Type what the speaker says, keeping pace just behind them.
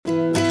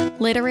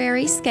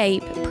Literary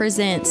Scape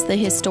presents the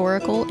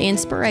historical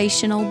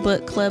inspirational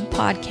book club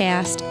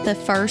podcast, the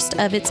first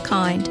of its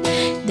kind.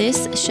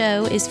 This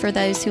show is for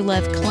those who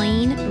love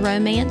clean,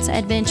 romance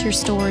adventure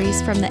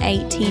stories from the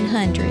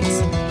 1800s.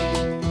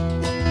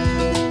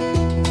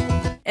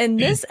 In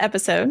this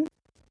episode,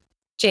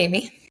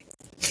 Jamie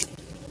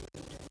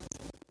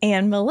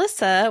and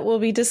Melissa will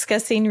be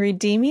discussing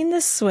Redeeming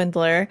the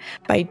Swindler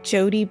by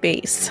Jodi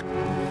Bayse.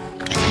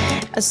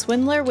 A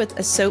swindler with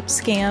a soap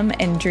scam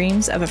and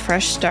dreams of a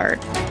fresh start.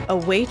 A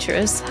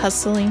waitress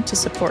hustling to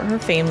support her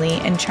family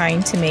and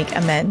trying to make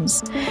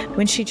amends.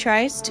 When she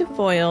tries to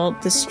foil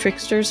the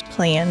trickster's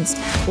plans,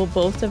 will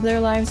both of their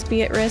lives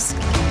be at risk?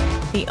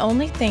 The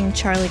only thing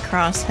Charlie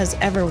Cross has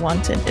ever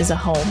wanted is a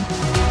home.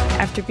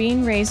 After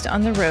being raised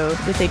on the road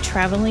with a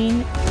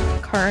traveling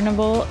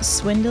carnival,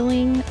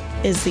 swindling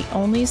is the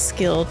only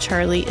skill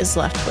Charlie is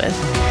left with.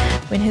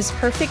 When his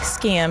perfect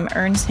scam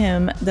earns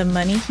him the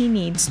money he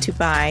needs to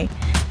buy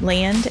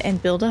land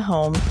and build a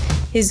home,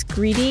 his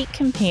greedy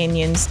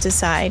companions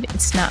decide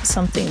it's not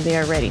something they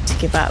are ready to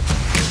give up.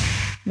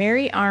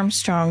 Mary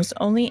Armstrong's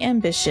only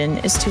ambition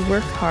is to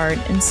work hard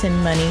and send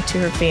money to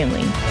her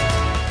family.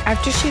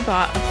 After she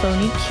bought a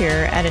phony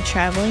cure at a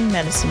traveling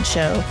medicine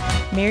show,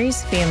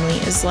 Mary's family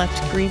is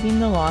left grieving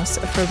the loss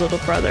of her little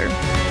brother.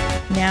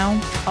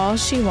 Now, all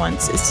she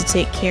wants is to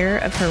take care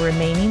of her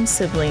remaining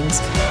siblings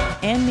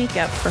and make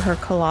up for her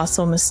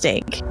colossal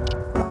mistake.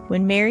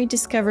 When Mary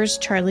discovers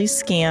Charlie's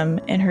scam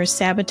and her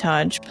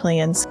sabotage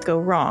plans go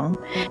wrong,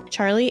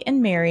 Charlie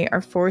and Mary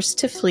are forced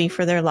to flee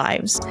for their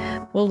lives.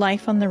 Will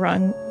life on the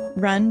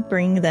run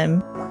bring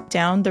them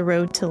down the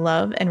road to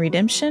love and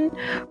redemption,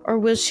 or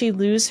will she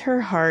lose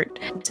her heart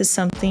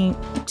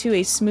to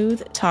a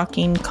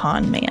smooth-talking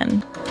con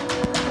man?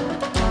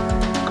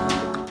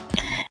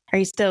 Are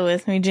you still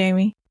with me,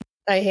 Jamie?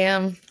 I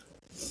am.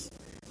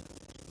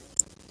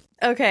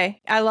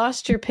 Okay, I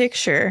lost your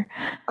picture.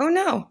 Oh,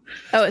 no.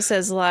 Oh, it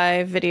says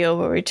live video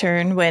will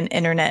return when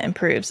internet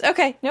improves.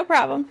 Okay, no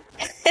problem.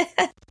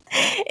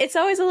 It's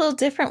always a little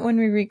different when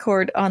we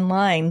record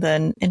online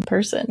than in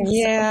person.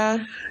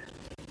 Yeah.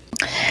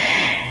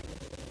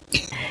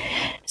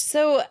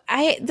 So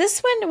this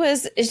one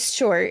is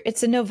short.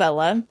 It's a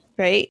novella,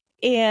 right?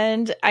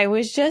 And I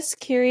was just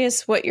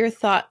curious what your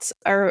thoughts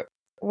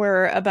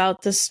were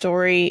about the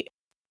story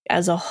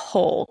as a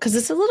whole, because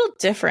it's a little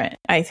different,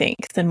 I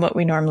think, than what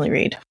we normally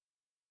read.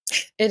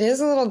 It is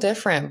a little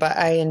different, but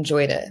I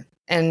enjoyed it.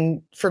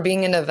 And for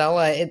being a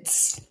novella,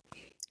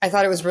 I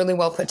thought it was really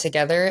well put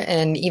together.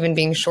 And even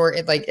being short,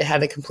 it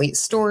had a complete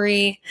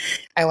story.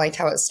 I liked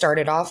how it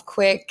started off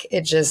quick.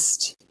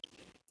 It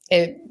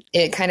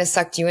kind of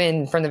sucked you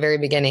in from the very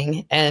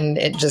beginning, and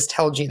it just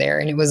held you there.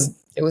 And it was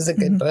a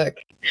good book.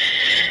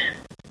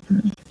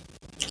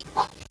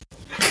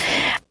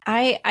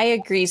 I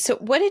agree. So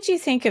what did you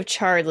think of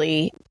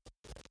Charlie?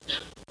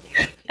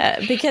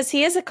 Because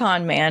he is a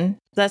con man.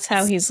 That's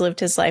how he's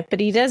lived his life, but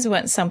he does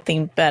want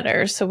something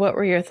better. So what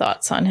were your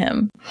thoughts on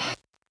him?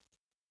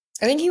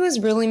 I think he was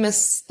really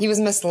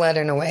misled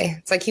in a way.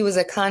 It's like he was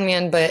a con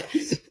man, but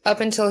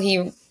up until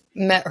he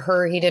met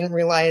her, he didn't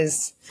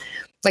realize,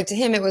 to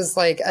him, it was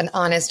like an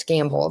honest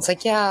gamble. It's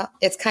like, yeah,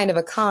 it's kind of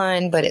a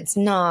con, but it's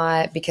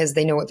not, because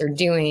they know what they're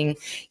doing.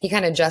 He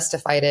kind of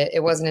justified it.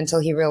 It wasn't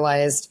until he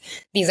realized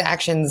these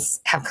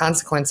actions have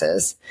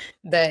consequences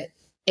that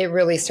it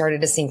really started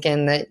to sink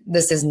in that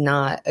this is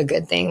not a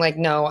good thing. Like,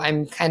 no,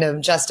 I'm kind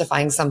of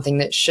justifying something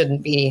that I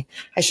shouldn't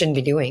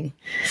be doing.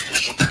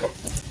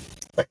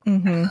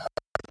 Mm-hmm.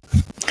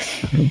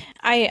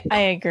 I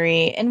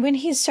agree. And when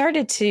he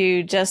started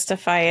to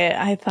justify it,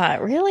 I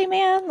thought, really,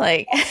 man?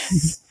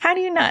 How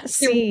do you not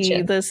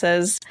see this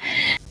as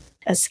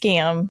a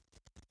scam?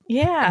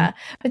 Yeah.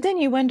 But then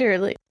you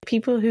wonder,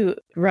 people who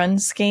run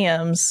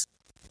scams,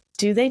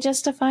 do they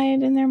justify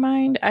it in their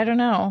mind? I don't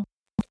know.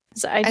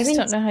 So I just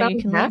don't know how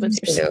you can live with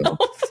yourself.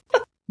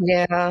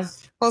 Yeah.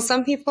 Well,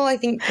 some people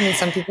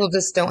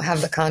just don't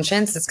have the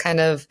conscience. It's kind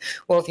of,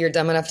 well, if you're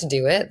dumb enough to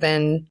do it,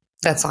 then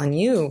that's on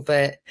you.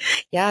 But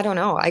yeah, I don't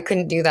know. I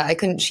couldn't do that. I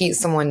couldn't cheat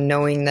someone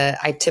knowing that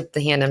I tipped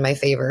the hand in my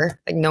favor,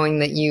 knowing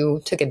that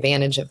you took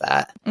advantage of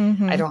that.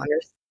 Mm-hmm. I don't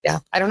understand. Yeah.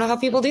 I don't know how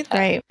people do that.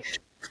 Right.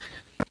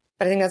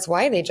 But I think that's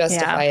why they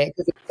justify it,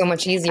 because it's so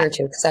much easier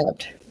to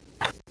accept.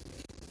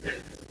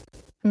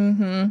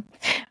 Mm-hmm.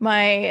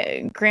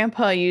 My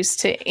grandpa used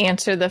to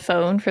answer the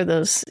phone for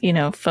those,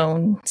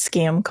 phone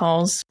scam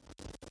calls.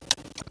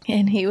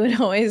 And he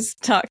would always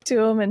talk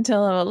to him and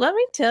tell him, well, let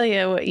me tell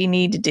you what you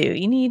need to do.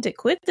 You need to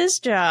quit this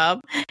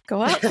job,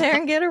 go out there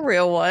and get a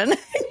real one.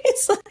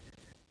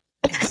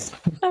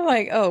 I'm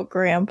like, oh,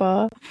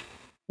 Grandpa.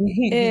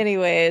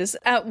 Anyways,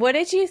 what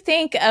did you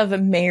think of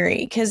Mary?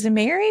 Because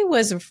Mary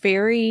was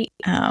very,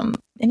 and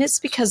it's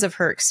because of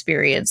her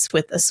experience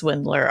with a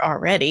swindler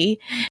already,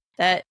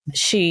 that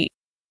she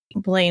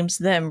blames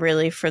them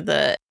really for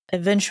the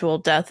eventual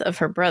death of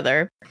her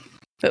brother.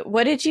 But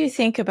what did you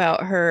think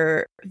about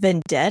her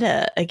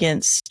vendetta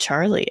against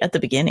Charlie at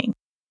the beginning?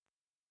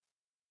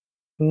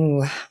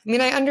 Ooh, I mean,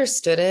 I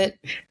understood it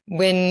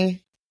when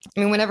I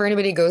mean, whenever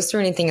anybody goes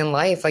through anything in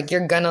life, like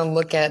you're gonna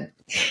look at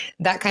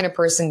that kind of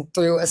person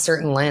through a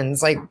certain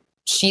lens. Like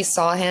she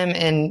saw him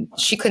and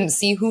she couldn't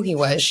see who he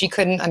was. She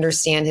couldn't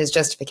understand his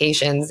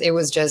justifications. It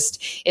was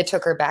just, it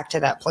took her back to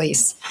that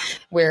place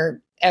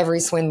where every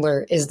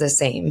swindler is the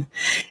same.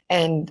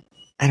 And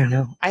I don't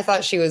know. I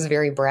thought she was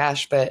very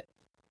brash, but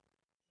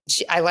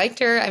I liked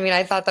her. I mean,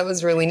 I thought that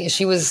was really neat.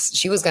 She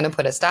was going to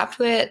put a stop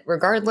to it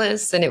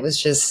regardless. And it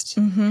was just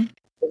it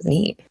was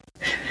neat.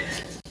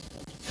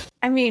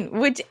 I mean,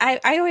 I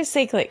always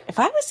think, like, if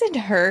I was in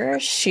her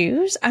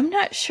shoes, I'm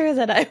not sure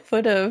that I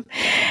would have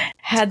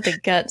had the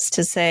guts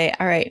to say,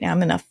 all right, now I'm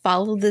going to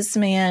follow this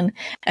man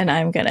and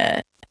I'm going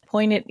to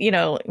point it,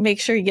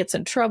 make sure he gets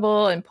in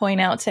trouble and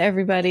point out to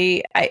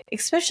everybody.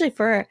 Especially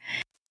for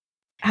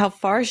how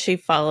far she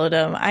followed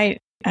him. I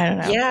don't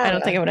know. Yeah. I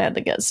don't think I would have had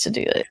the guts to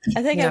do it.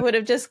 I think I would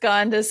have just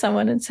gone to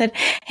someone and said,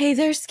 hey,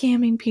 they're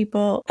scamming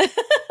people.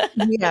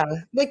 Yeah.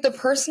 Like the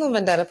personal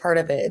vendetta part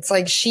of it. It's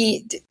like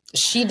she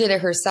did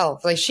it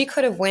herself. Like she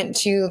could have went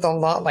to the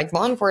law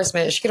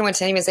enforcement. She could have went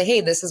to anyone and say,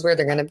 hey, this is where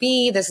they're going to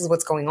be. This is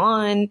what's going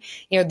on.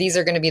 These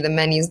are going to be the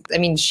menus. I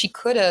mean, she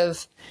could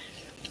have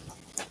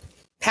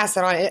passed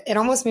that on. It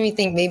almost made me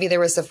think maybe there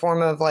was a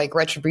form of like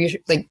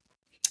retribution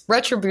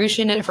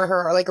in it for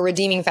her, or like a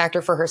redeeming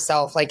factor for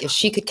herself. Like if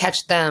she could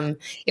catch them,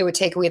 it would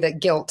take away the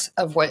guilt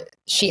of what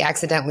she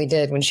accidentally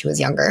did when she was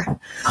younger.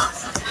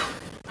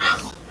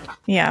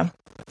 Yeah.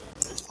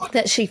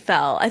 That she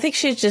fell. I think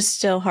she just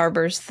still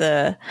harbors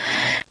the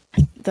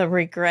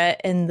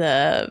regret and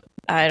the,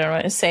 I don't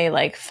want to say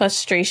like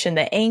frustration,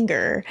 the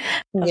anger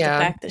of the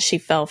fact that she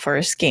fell for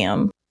a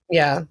scam.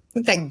 Yeah.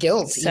 That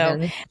guilt. So,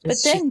 even. But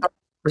then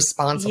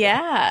responsible.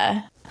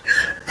 Yeah.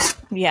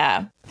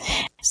 Yeah.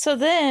 So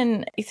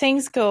then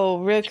things go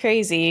real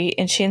crazy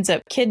and she ends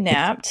up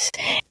kidnapped,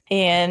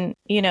 and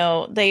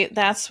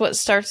that's what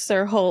starts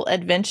their whole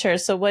adventure.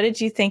 So what did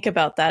you think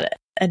about that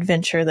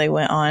adventure they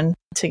went on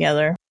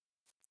together?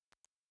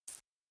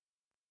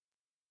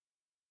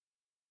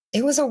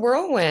 It was a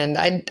whirlwind.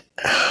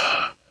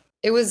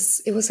 It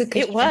was a good.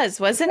 It was,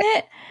 wasn't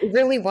it? It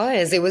really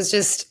was. It was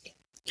just,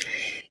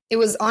 it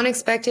was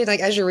unexpected.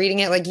 Like as you're reading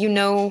it, like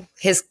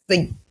his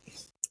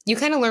you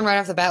kind of learn right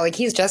off the bat, like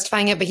he's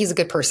justifying it, but he's a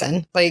good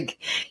person. Like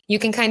you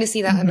can kind of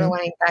see that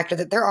underlying factor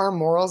that there are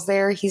morals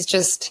there. He's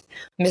just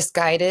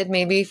misguided,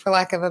 maybe for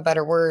lack of a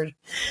better word.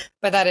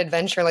 But that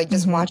adventure, like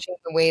just watching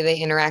the way they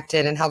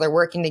interacted and how they're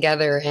working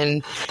together,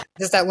 and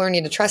just that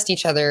learning to trust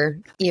each other,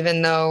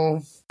 even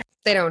though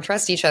they don't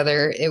trust each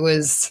other.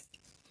 It's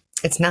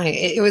nice.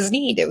 It was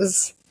neat.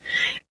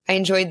 I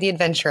enjoyed the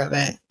adventure of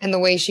it and the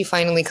way she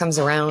finally comes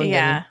around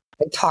and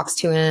like, talks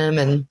to him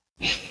and.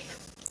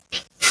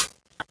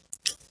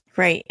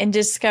 Right. And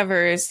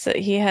discovers that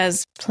he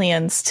has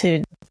plans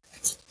to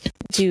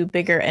do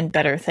bigger and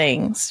better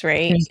things.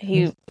 Right.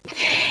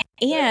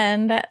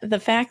 And the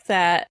fact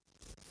that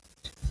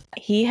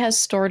he has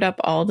stored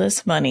up all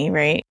this money,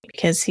 right?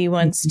 Because he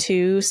wants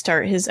to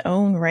start his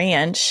own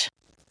ranch.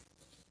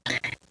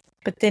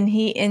 But then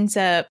he ends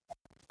up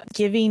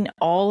giving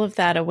all of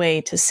that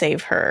away to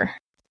save her.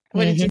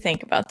 What did you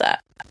think about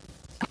that?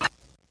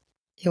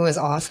 It was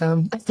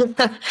awesome.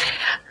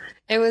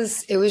 It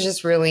was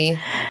just really,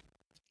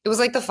 it was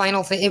like the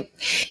final thing.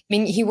 I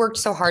mean, he worked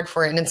so hard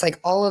for it, and it's like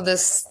all of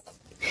this,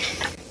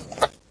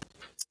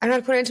 I don't know how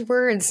to put it into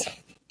words.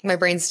 My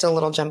brain's still a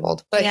little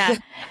jumbled, but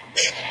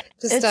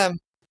just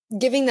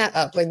giving that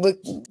up, like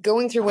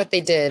going through what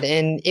they did.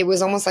 And it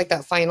was almost like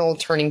that final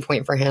turning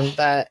point for him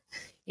that,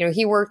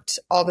 he worked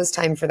all this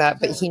time for that,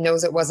 but he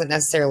knows it wasn't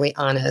necessarily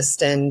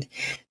honest. And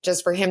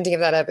just for him to give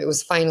that up, it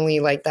was finally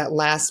like that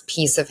last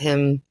piece of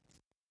him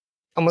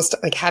almost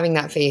like having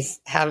that faith,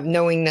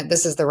 knowing that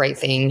this is the right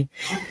thing.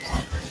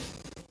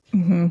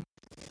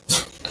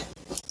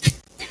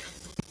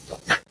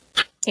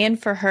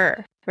 And for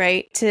her,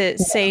 right? To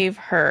save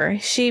her.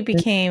 She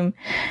became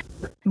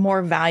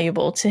more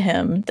valuable to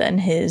him than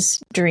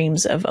his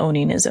dreams of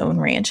owning his own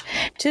ranch.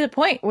 To the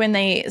point when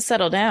they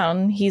settle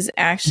down, he's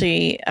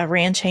actually a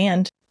ranch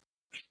hand.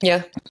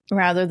 Yeah.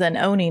 Rather than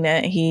owning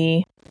it,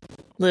 he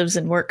lives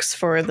and works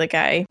for the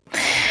guy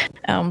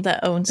that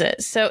owns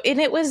it. So, and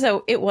it was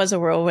a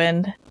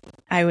whirlwind.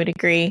 I would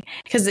agree,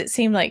 because it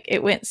seemed like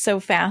it went so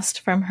fast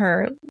from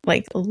her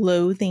like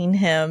loathing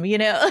him,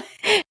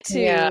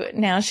 to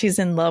now she's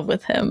in love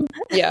with him.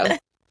 Yeah.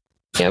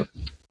 Yep.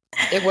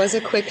 It was a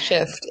quick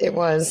shift. It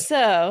was.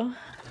 So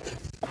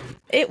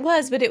it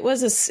was, but it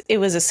was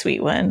a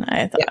sweet one,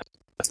 I thought.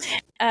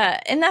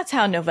 Yeah. And that's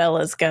how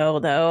novellas go,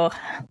 though.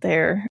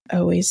 They're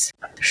always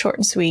short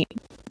and sweet.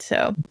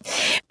 So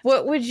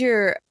what would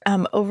your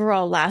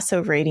overall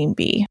lasso rating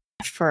be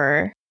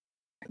for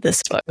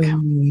this book?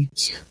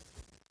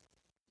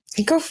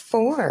 I go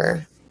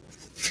 4.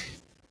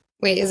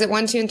 Wait, is it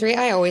 1, 2, and 3?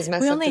 I always mess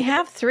up. We only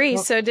have 3,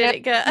 so did it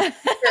go?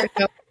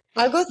 No,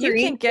 I'll go 3.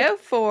 You can go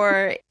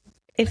 4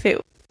 if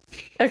it.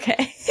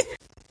 Okay.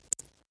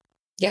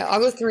 Yeah, I'll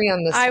go 3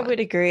 on this. I would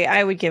agree.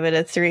 I would give it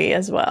a 3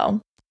 as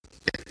well.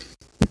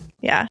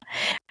 Yeah,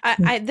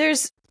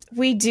 there's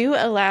we do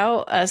allow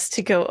us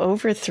to go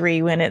over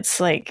 3 when it's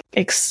like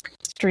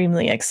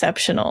extremely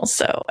exceptional.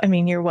 So, I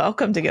mean, you're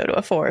welcome to go to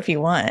a 4 if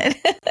you want.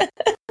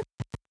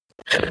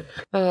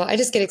 Oh, I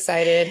just get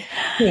excited.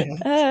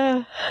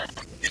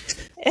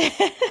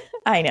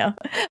 I know.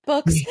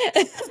 Books.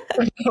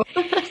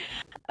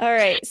 All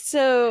right.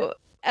 So,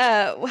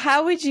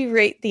 how would you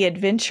rate the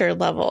adventure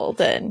level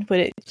then?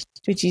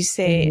 Would you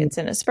say it's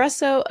an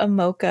espresso, a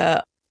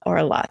mocha, or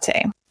a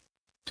latte?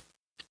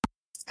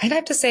 I'd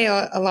have to say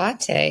a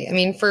latte. I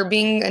mean, for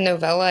being a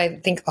novella, I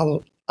think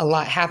a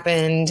lot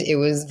happened. It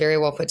was very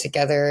well put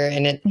together,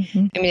 and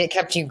it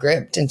kept you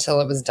gripped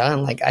until it was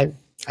done. Like I'd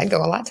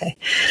go a latte.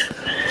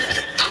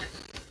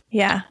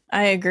 Yeah,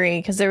 I agree,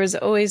 because there was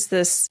always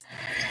this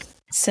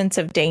sense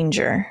of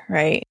danger,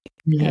 right?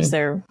 As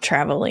they're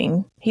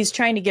traveling. He's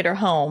trying to get her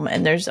home,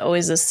 and there's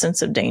always this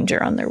sense of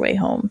danger on their way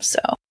home. So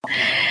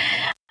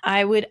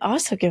I would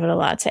also give it a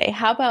latte.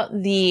 How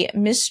about the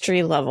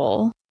mystery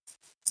level?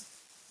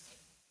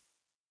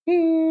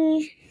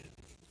 I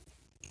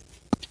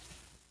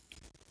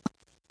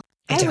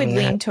would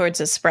lean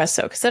towards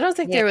espresso, because I don't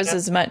think there was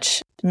as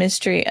much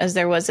mystery as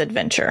there was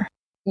adventure.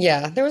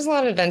 Yeah, there was a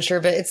lot of adventure,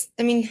 but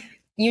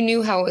you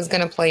knew how it was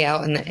going to play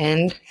out in the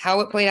end. How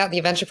it played out, the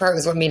adventure part,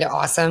 was what made it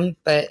awesome.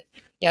 But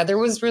yeah, there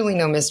was really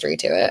no mystery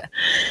to it.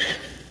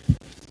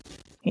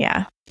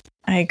 Yeah,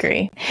 I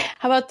agree.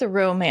 How about the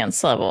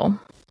romance level?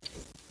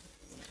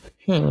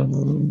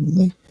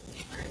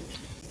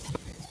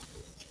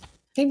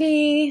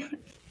 Maybe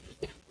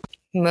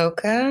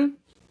mocha.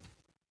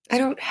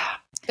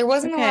 There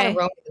wasn't a lot of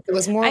romance. It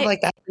was more of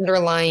like that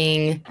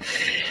underlying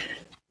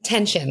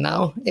tension,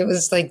 though. It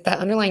was like that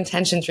underlying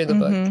tension through the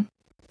book.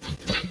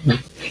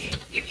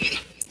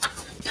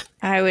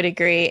 I would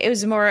agree. It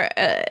was more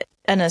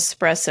an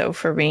espresso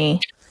for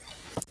me.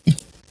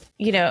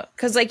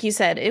 Because like you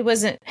said, it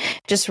wasn't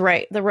just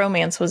right. The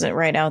romance wasn't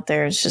right out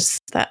there. It's just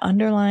that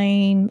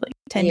underlying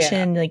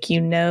tension. Like,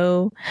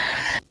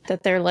 that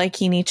they're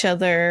liking each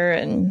other.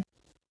 And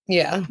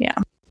yeah.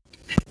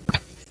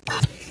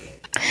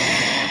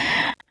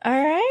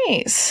 All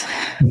right.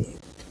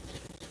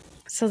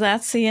 So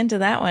that's the end of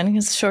that one.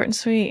 It's short and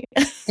sweet.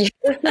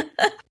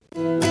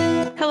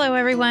 Hello,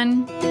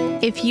 everyone.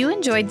 If you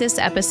enjoyed this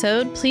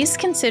episode, please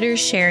consider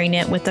sharing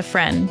it with a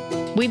friend.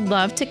 We'd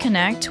love to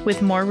connect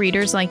with more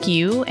readers like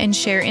you and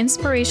share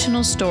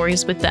inspirational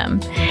stories with them.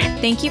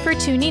 Thank you for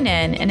tuning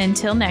in, and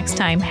until next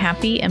time,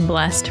 happy and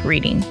blessed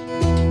reading.